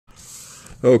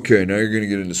Okay, now you're going to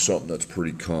get into something that's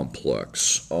pretty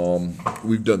complex.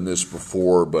 We've done this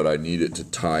before, but I need it to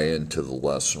tie into the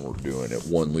lesson we're doing. It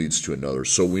one leads to another.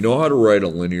 So we know how to write a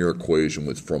linear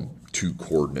equation from two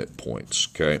coordinate points,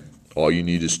 okay? All you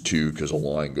need is two because a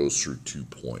line goes through 2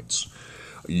 points.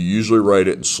 You usually write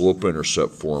it in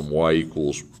slope-intercept form, y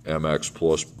equals mx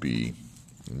plus b.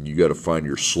 And you got to find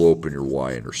your slope and your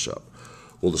y-intercept.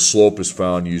 Well, the slope is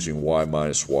found using y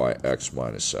minus y, x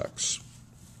minus x.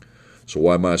 So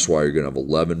y minus y, you're going to have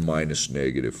 11 minus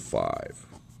negative 5,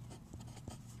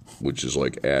 which is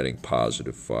like adding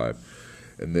positive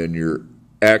 5. And then your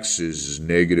x's is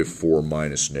negative 4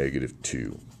 minus negative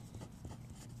 2.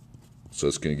 So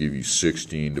that's going to give you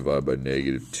 16 divided by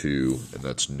negative 2, and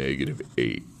that's negative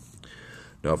 8.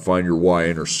 Now find your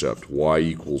y-intercept. Y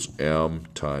equals m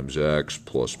times x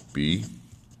plus b.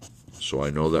 So I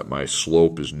know that my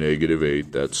slope is negative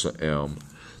 8. That's the m.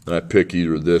 Then I pick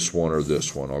either this one or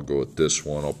this one. I'll go with this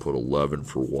one. I'll put 11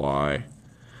 for y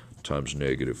times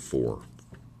negative 4.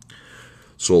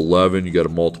 So 11, you got to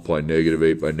multiply negative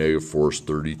 8 by negative 4 is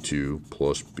 32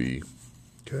 plus b.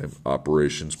 Okay,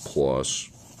 operations plus.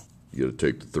 You got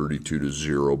to take the 32 to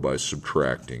 0 by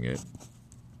subtracting it.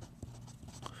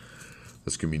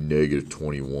 That's going to be negative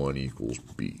 21 equals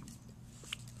b.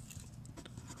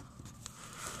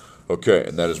 Okay,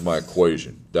 and that is my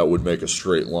equation. That would make a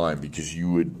straight line because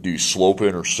you would do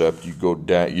slope-intercept. You'd go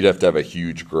down. You'd have to have a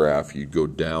huge graph. You'd go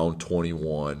down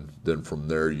 21. Then from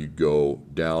there you'd go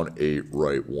down 8,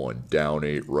 right 1, down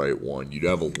 8, right 1. You'd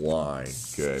have a line,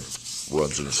 okay,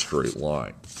 runs in a straight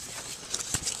line.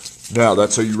 Now,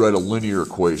 that's how you write a linear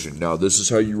equation. Now, this is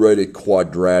how you write a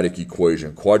quadratic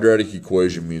equation. Quadratic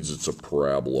equation means it's a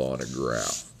parabola on a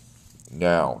graph.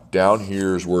 Now, down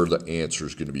here is where the answer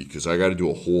is going to be because I got to do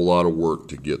a whole lot of work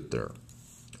to get there.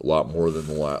 A lot more than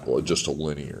just a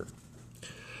linear.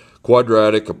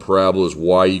 Quadratic, a parabola is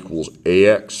y equals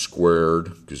ax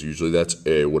squared, because usually that's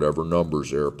a, whatever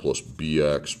number's there, plus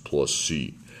bx plus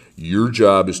c. Your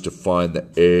job is to find the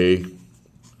a,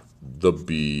 the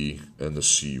b, and the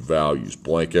c values.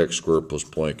 Blank x squared plus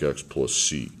blank x plus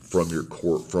c from your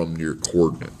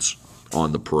coordinates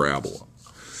on the parabola.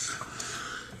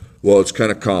 Well, it's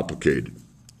kind of complicated,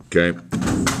 okay?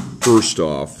 First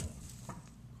off,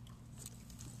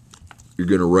 you're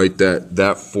going to write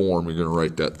that form, you're going to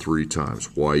write that 3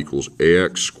 times. Y equals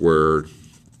ax squared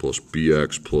plus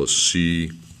bx plus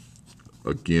c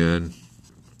again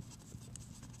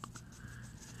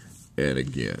and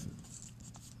again.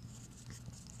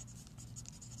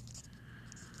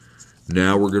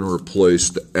 Now we're going to replace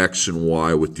the x and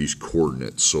y with these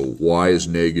coordinates. So y is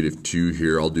negative 2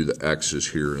 here. I'll do the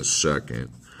x's here in a second.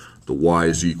 The y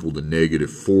is equal to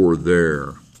negative 4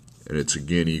 there. And it's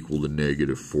again equal to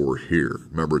negative 4 here.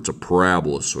 Remember, it's a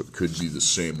parabola, so it could be the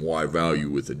same y value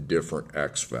with a different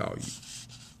x value.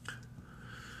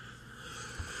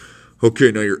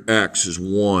 Okay, now your x is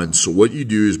 1. So what you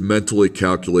do is mentally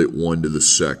calculate 1 to the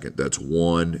second. That's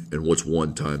 1. And what's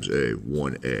 1 times a?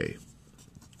 1a.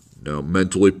 Now,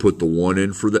 mentally put the 1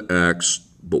 in for the x,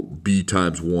 but b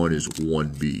times 1 is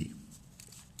 1b.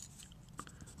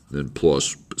 Then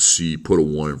plus c, put a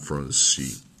 1 in front of the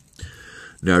c.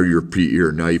 Now you repeat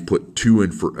here. Now you put 2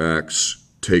 in for x,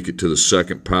 take it to the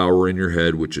second power in your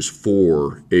head, which is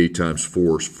 4. A times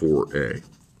 4 is 4a.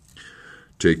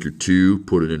 Take your 2,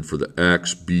 put it in for the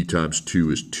x, b times 2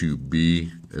 is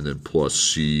 2b, and then plus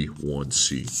c,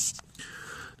 1c.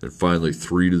 And finally,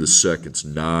 3 to the second is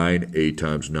 9. A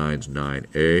times 9 is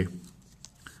 9a.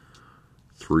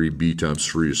 3b times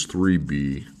 3 is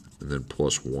 3b, and then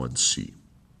plus 1c.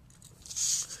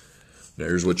 Now,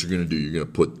 here's what you're going to do. You're going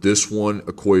to put this one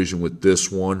equation with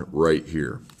this one right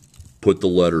here. Put the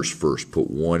letters first.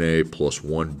 Put 1a plus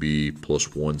 1b plus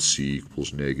 1c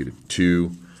equals negative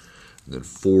 2. And then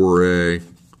 4a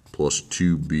plus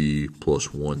 2b plus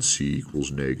 1c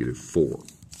equals negative 4.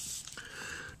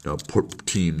 Now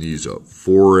team these up.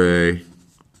 4a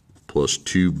plus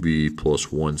 2b plus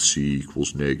 1c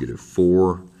equals negative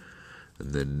 4.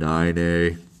 And then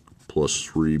 9a plus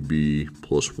 3b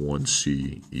plus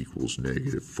 1c equals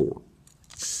negative 4.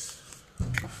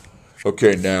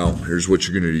 Okay, now here's what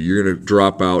you're going to do. You're going to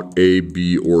drop out a,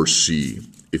 b, or c.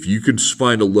 If you can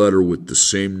find a letter with the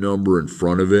same number in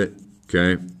front of it,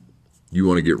 okay, you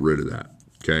want to get rid of that.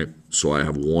 Okay, so I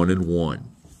have 1 and 1.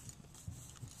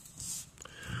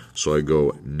 So I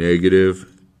go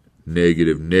negative,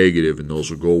 negative, negative, and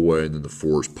those will go away, and then the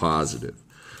 4 is positive.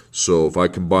 So if I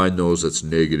combine those, that's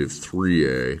negative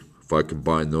 3a. If I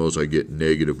combine those, I get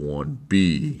negative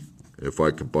 1b. If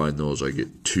I combine those, I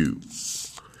get 2.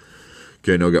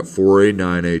 Okay, now I've got 4A,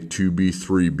 9A, 2B,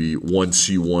 3B,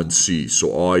 1C, 1C.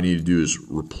 So all I need to do is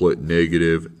replace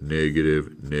negative,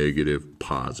 negative, negative,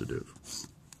 positive.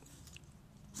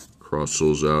 Cross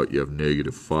those out. You have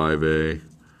negative 5A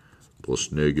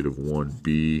plus negative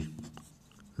 1B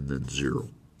and then 0.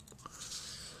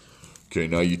 Okay,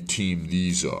 now you team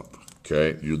these up.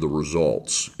 Okay, you're the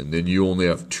results. And then you only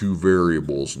have two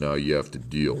variables now you have to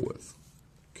deal with.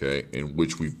 Okay, in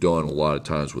which we've done a lot of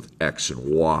times with X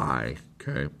and Y.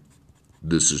 Okay,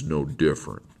 this is no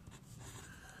different.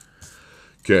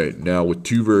 Okay, now with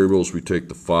two variables, we take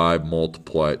the 5,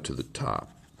 multiply it to the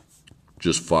top.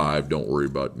 Just 5, don't worry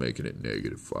about making it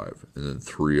negative 5. And then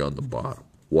 3 on the bottom.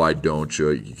 Why don't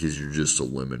you? Because you're just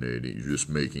eliminating. You're just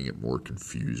making it more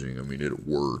confusing. I mean, it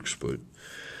works, but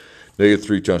negative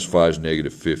 3 times 5 is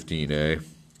negative 15a.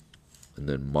 And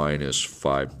then minus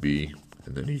 5b.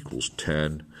 And then equals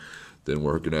 10. Then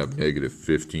we're going to have negative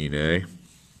 15a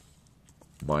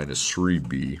minus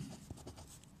 3b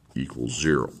equals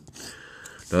 0.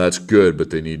 Now that's good, but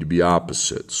they need to be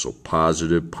opposites. So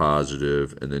positive,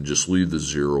 positive, and then just leave the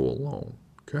 0 alone.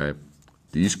 Okay?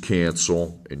 These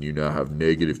cancel, and you now have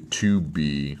negative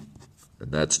 2b,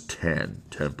 and that's 10.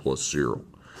 10 plus 0.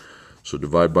 So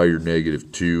divide by your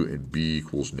negative 2, and b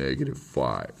equals negative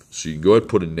 5. So you can go ahead and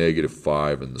put a negative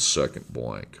 5 in the second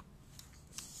blank.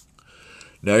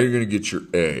 Now you're going to get your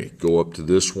a. Go up to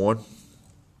this one.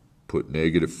 Put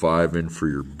negative 5 in for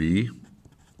your b.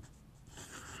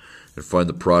 And find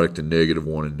the product of negative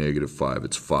 1 and negative 5.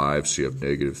 It's 5, so you have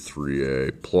negative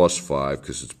 3a plus 5,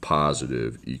 because it's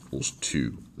positive, equals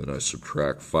 2. Then I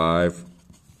subtract 5.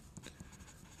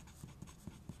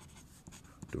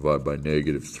 Divide by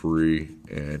negative 3,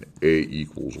 and a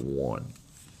equals 1.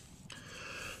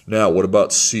 Now, what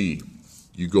about c?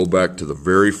 You go back to the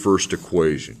very first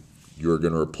equation. You're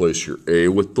going to replace your a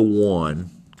with the 1,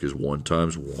 because 1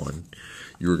 times 1.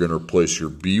 You're going to replace your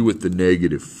b with the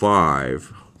negative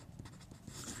 5.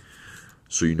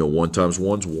 So you know 1 times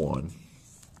 1 is 1.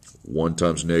 1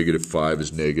 times negative 5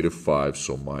 is negative 5,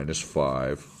 so minus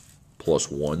 5 plus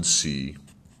 1c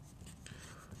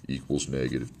equals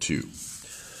negative 2.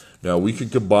 Now we can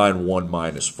combine 1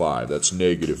 minus 5. That's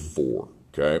negative 4.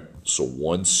 Okay? So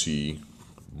 1c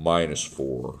minus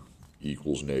 4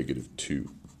 equals negative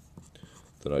 2.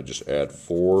 Then I just add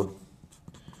 4.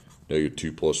 Negative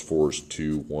 2 plus 4 is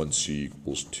 2. 1c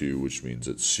equals 2, which means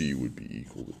that c would be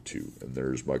equal to 2. And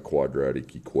there's my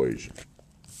quadratic equation.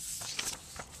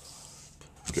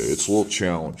 Okay, it's a little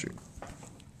challenging.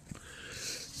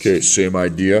 Okay, same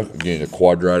idea. Again, a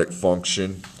quadratic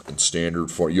function in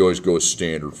standard form. You always go with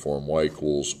standard form. Y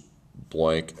equals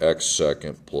blank x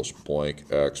second plus blank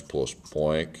x plus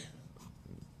blank.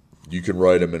 You can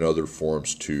write them in other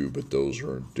forms too, but those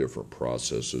are in different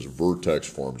processes. Vertex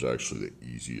form is actually the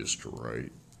easiest to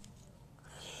write.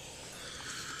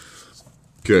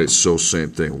 Okay, so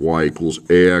same thing. Y equals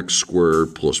ax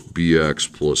squared plus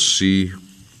bx plus c.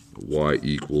 Y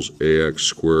equals ax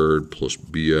squared plus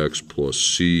bx plus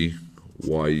c.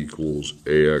 Y equals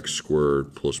ax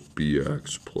squared plus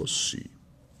bx plus c.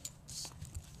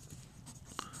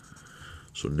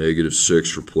 So negative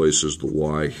 6 replaces the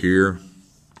y here.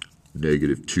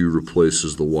 Negative 2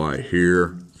 replaces the y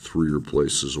here. 3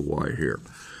 replaces the y here.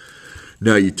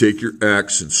 Now you take your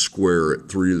x and square it.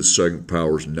 3 to the second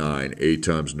power is 9. A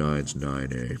times 9 is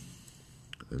 9a.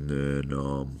 And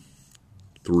then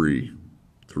 3.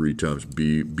 3 times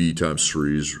b. B times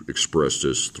 3 is expressed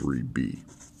as 3b.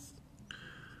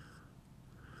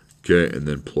 Okay, and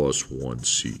then plus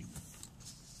 1c.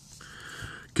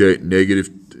 Okay, negative,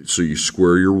 so you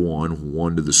square your 1.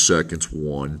 1 to the second's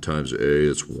 1 times a,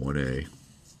 it's 1a.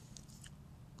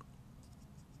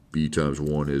 B times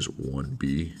 1 is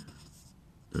 1b,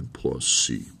 then plus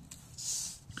c.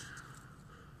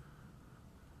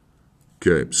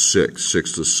 Okay, 6.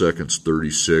 6 to the second's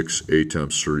 36. A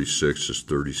times 36 is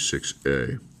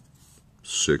 36a.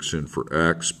 6 in for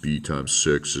x. B times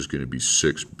 6 is going to be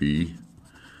 6b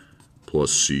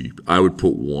plus c. I would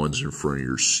put 1s in front of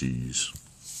your c's.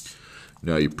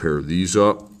 Now you pair these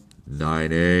up.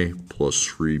 9a plus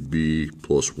 3b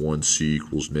plus 1c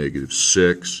equals negative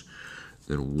 6.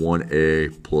 Then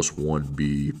 1a plus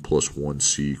 1b plus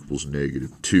 1c equals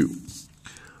negative 2.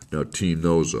 Now team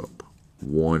those up.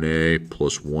 1a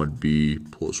plus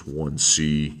 1b plus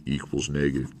 1c equals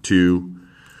negative 2.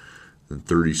 Then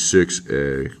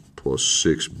 36a plus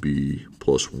 6b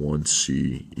plus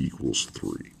 1c equals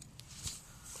 3.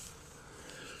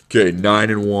 Okay, 9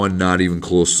 and 1, not even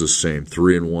close to the same.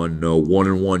 3 and 1, no. 1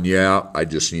 and 1, yeah. I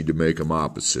just need to make them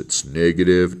opposites.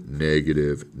 Negative,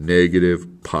 negative,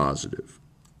 negative, positive.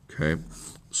 Okay,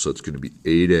 so it's going to be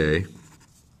 8a.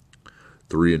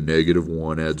 3 and negative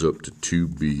 1 adds up to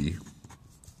 2b.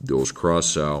 Those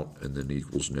cross out, and then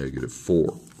equals negative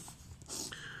 4.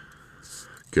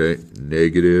 Okay,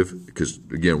 negative, because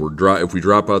again, if we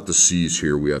drop out the c's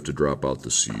here, we have to drop out the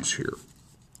c's here.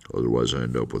 Otherwise, I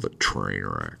end up with a train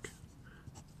wreck.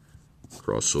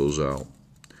 Cross those out.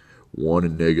 1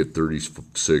 and negative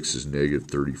 36 is negative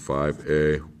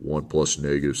 35a. 1 plus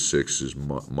negative 6 is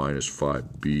minus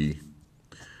 5b.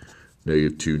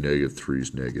 Negative 2, negative 3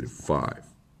 is negative 5.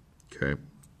 Okay.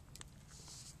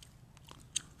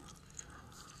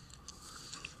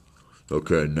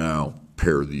 Okay, now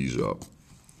pair these up.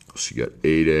 So you got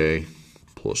 8a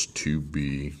plus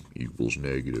 2b equals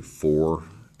negative 4.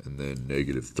 And then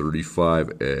negative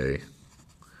 35a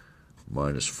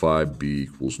minus 5b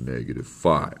equals negative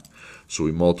 5. So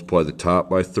we multiply the top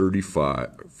by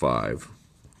 35.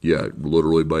 Yeah,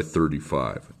 literally by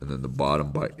 35. And then the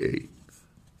bottom by 8.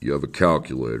 You have a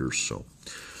calculator, so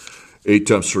 8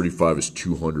 times 35 is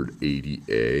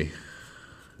 280a.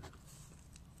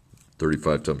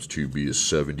 35 times 2b is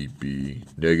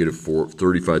 70b. Negative 4,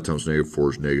 35 times negative 4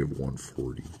 is negative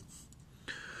 140.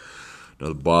 Now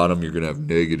the bottom, you're going to have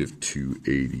negative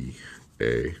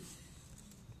 280a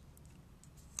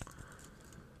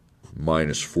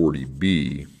minus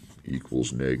 40b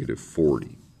equals negative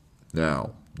 40.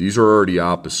 Now, these are already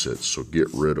opposites, so get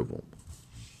rid of them.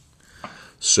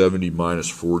 70 minus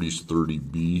 40 is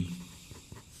 30b.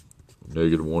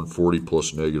 Negative 140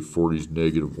 plus negative 40 is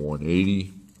negative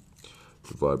 180.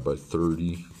 Divide by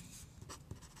 30.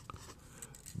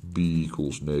 B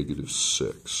equals negative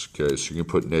 6. Okay, so you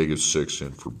can put negative 6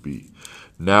 in for B.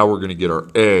 Now we're going to get our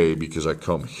A because I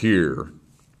come here,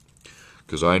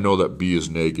 because I know that B is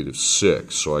negative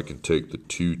 6, so I can take the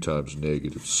 2 times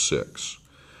negative 6.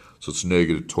 So it's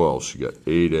negative 12, so you got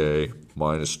 8A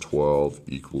minus 12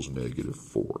 equals negative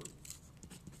 4.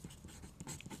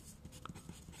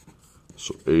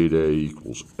 So 8A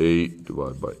equals 8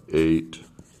 divided by 8.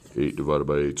 8 divided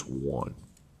by 8 is 1.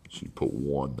 So you put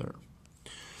 1 there.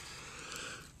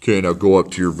 Okay, now go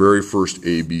up to your very first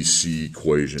ABC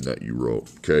equation that you wrote.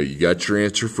 Okay, you got your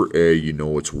answer for A. You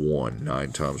know it's 1.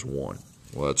 9 times 1.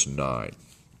 Well, that's 9.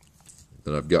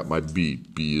 Then I've got my B.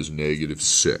 B is negative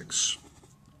 6.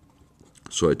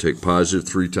 So I take positive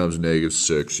 3 times negative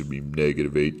 6. It would be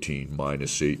negative 18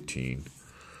 minus 18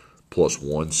 plus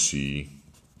 1C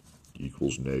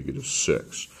equals negative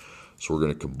 6. So we're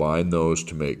going to combine those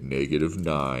to make negative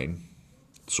 9.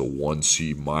 So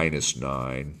 1C minus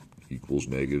 9 equals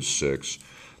negative 6.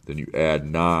 Then you add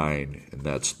 9, and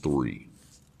that's 3.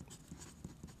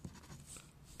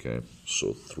 Okay,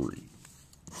 so 3.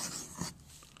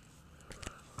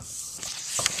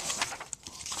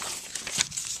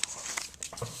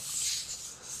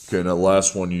 Okay, now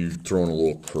last one, you're throwing a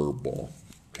little curveball.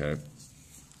 Okay.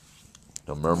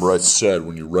 Now remember I said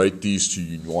when you write these two,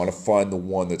 you want to find the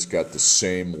one that's got the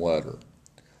same letter.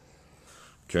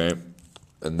 Okay.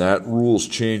 And that rules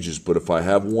changes, but if I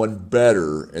have one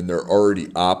better and they're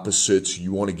already opposites,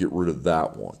 you want to get rid of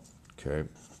that one. Okay.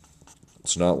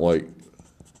 It's not like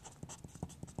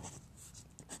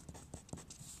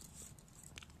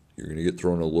you're going to get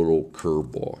thrown a little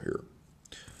curveball here.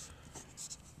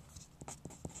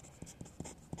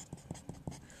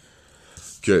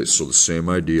 Okay, so the same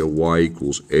idea, y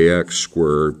equals ax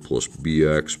squared plus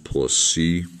bx plus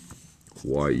c.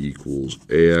 Y equals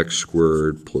ax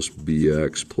squared plus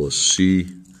bx plus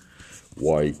c.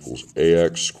 Y equals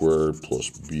ax squared plus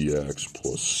bx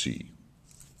plus c.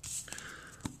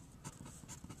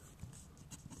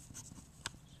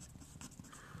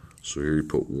 So here you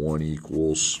put 1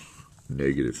 equals,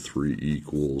 negative 3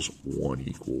 equals, 1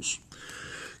 equals.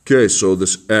 Okay, so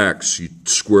this x, you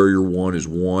square your 1 is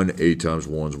 1, a times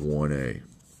 1 is 1a.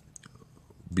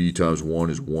 B times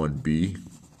 1 is 1b, and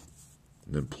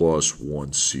then plus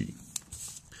 1c.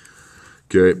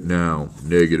 Okay, now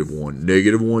negative 1.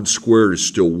 Negative 1 squared is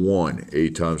still 1. A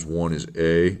times 1 is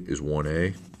a, is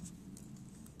 1a.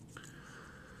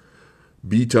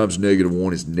 B times negative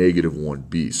 1 is negative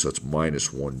 1b, so that's minus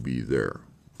 1b there,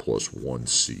 plus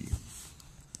 1c.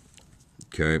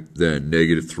 Okay, then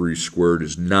negative 3 squared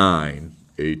is 9.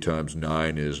 A times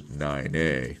 9 is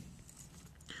 9a.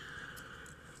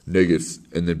 Negative,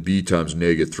 and then b times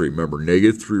negative 3. Remember,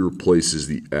 negative 3 replaces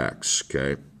the x,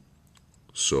 okay?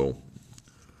 So,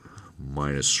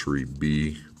 minus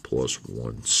 3b plus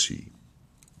 1c.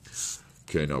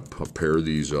 Okay, now pair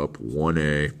these up.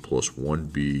 1a plus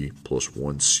 1b plus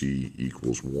 1c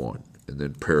equals 1. And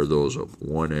then pair those up.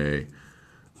 1a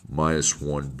minus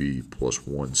 1b plus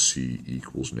 1c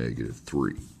equals negative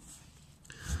 3.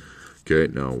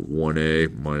 Okay, now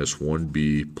 1a minus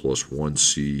 1b plus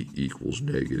 1c equals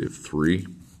negative 3.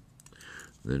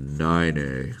 Then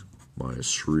 9a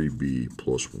minus 3b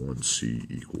plus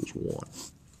 1c equals 1.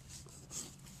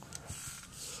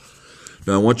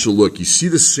 Now I want you to look. You see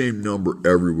the same number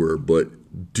everywhere, but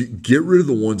get rid of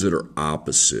the ones that are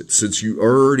opposite. Since you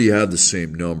already have the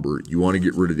same number, you want to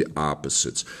get rid of the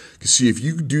opposites. Because see, if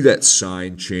you do that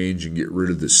sign change and get rid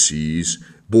of the c's,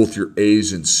 both your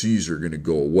a's and c's are going to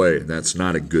go away, and that's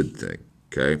not a good thing,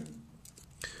 okay?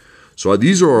 So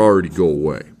these are already go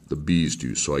away. The b's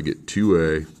do. So I get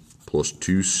 2a plus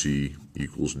 2c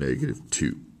equals negative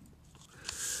 2.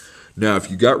 Now,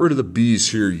 if you got rid of the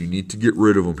b's here, you need to get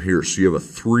rid of them here. So you have a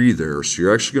 3 there. So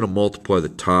you're actually going to multiply the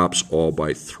tops all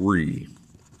by 3.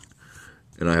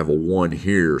 And I have a 1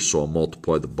 here, so I'll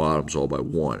multiply the bottoms all by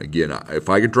 1. Again, if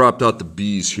I could drop out the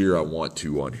b's here, I want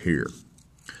to on here.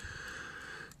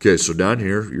 Okay, so down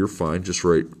here, you're fine. Just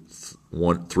write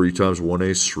 3 times 1a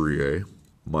is 3a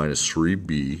minus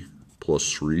 3b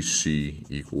plus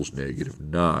 3c equals negative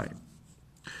 9.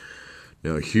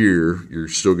 Now here, you're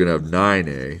still going to have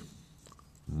 9a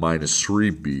minus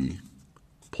 3b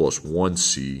plus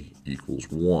 1c equals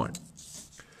 1.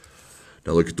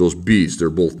 Now look at those b's.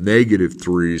 They're both negative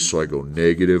 3s, so I go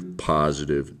negative,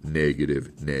 positive,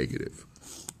 negative, negative.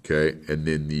 Okay, and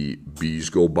then the b's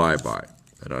go bye-bye.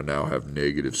 And I now have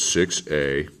negative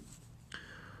 6a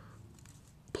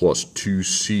plus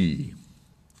 2c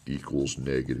equals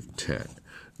negative 10.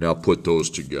 Now put those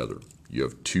together. You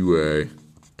have 2a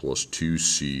plus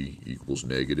 2c equals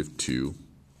negative 2.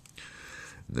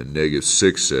 And then negative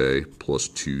 6a plus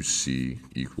 2c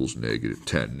equals negative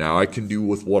 10. Now I can do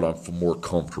with what I'm more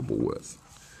comfortable with.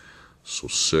 So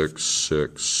 6,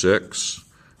 6, 6,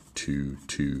 2,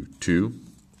 2, 2.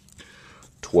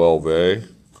 12a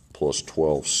plus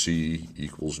 12c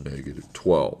equals negative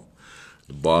 12.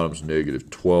 The bottom's negative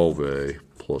 12a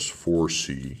plus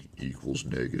 4c equals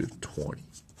negative 20.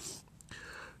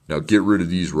 Now get rid of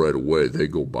these right away. They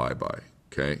go bye-bye,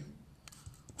 okay?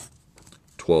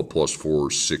 12 plus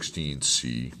 4 is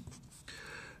 16c.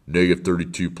 Negative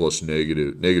 32 plus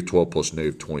negative 12 plus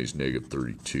negative 20 is negative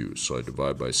 32. So I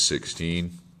divide by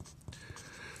 16.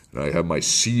 And I have my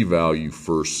c value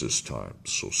first this time.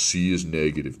 So c is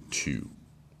negative 2.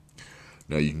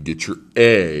 Now you can get your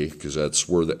a, because that's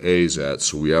where the a is at.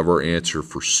 So we have our answer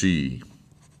for c.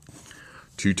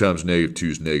 2 times negative 2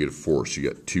 is negative 4. So you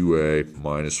got 2a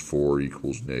minus 4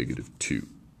 equals negative 2.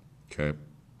 Okay?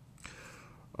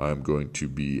 I'm going to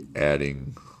be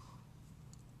adding,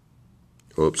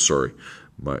 oops, sorry.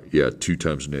 2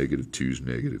 times negative 2 is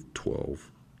negative 12.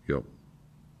 Yep.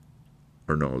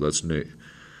 Or no, that's 2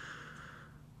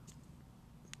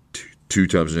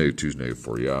 times negative 2 is negative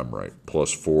 4. Yeah, I'm right.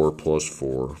 Plus 4 plus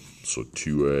 4. So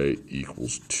 2a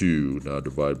equals 2. Now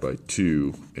divide by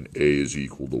 2, and a is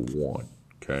equal to 1.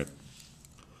 Okay?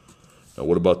 Now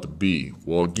what about the b?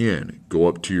 Well, again, go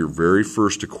up to your very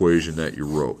first equation that you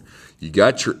wrote. You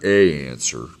got your a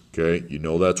answer. Okay? You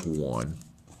know that's 1.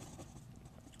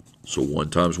 So 1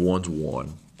 times 1 is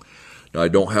 1. Now I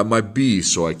don't have my b,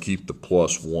 so I keep the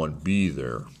plus 1b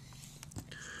there.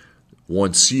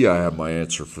 1c, I have my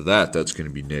answer for that. That's going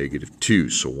to be negative 2.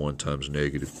 So 1 times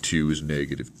negative 2 is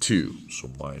negative 2. So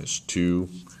minus 2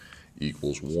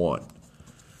 equals 1.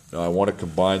 Now I want to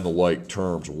combine the like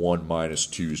terms. 1 minus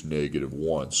 2 is negative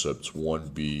 1. So it's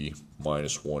 1b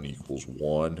minus 1 equals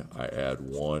 1. I add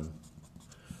 1.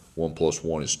 1 plus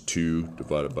 1 is 2.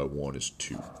 Divided by 1 is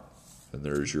 2. And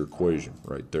there's your equation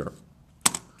right there.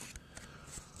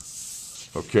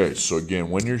 Okay, so again,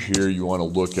 when you're here, you want to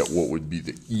look at what would be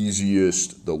the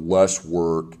easiest, the less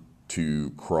work to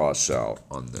cross out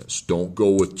on this. Don't go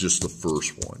with just the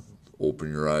first one.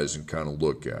 Open your eyes and kind of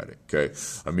look at it, okay?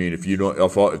 I mean, if you don't,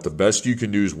 if the best you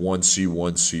can do is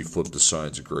 1C, flip the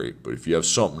signs, great. But if you have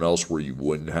something else where you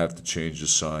wouldn't have to change the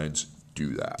signs,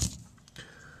 do that.